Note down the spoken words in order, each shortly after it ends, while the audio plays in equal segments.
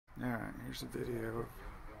Alright, here's the video.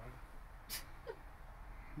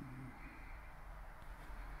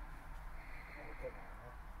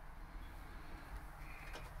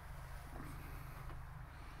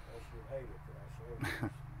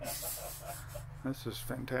 This is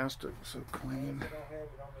fantastic, so clean.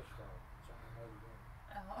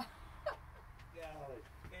 Oh. Yeah,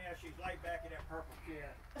 she's laid back in that purple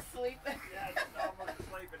chair. Sleeping. Yeah, she's almost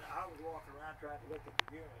asleep, and I was walking around trying to look at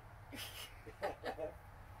the unit.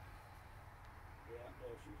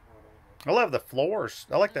 I love the floors.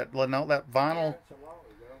 I like that linoleum, that vinyl. That's a while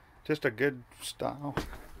ago. Just a good style.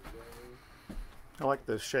 I like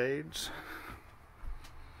the shades.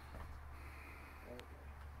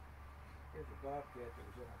 Here's a bobcat that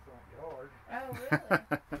was in our front yard. Oh, really?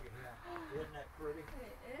 Isn't that pretty?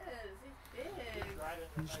 It is. It's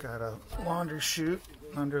big. It's got a laundry chute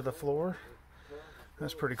under the floor.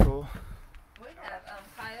 That's pretty cool. We have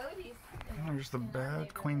coyotes. There's the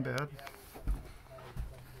bed, queen bed.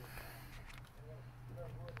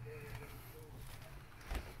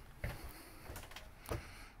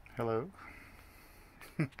 Hello.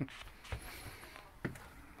 Got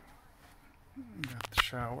the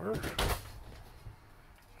shower.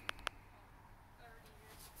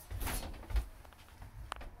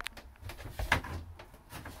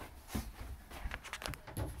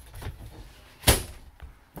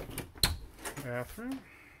 Bathroom.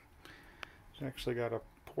 It's actually got a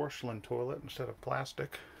porcelain toilet instead of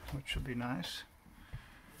plastic, which should be nice.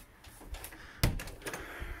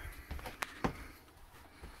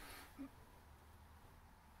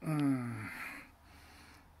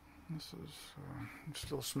 This is it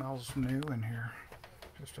still smells new in here.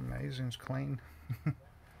 Just amazing. It's clean.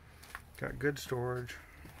 Got good storage.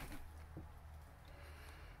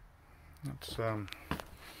 It's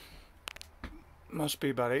must be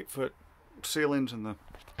about 8-foot ceilings in the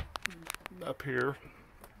up here.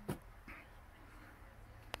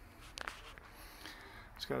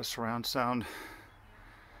 It's got a surround sound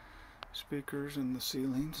speakers in the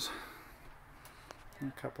ceilings.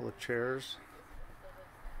 And a couple of chairs.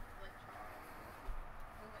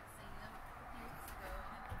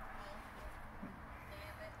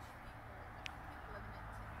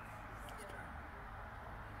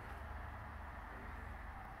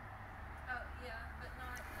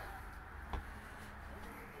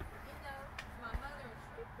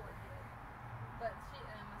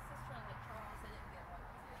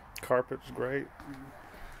 Carpet's great.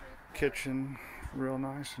 Kitchen, real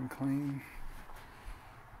nice and clean.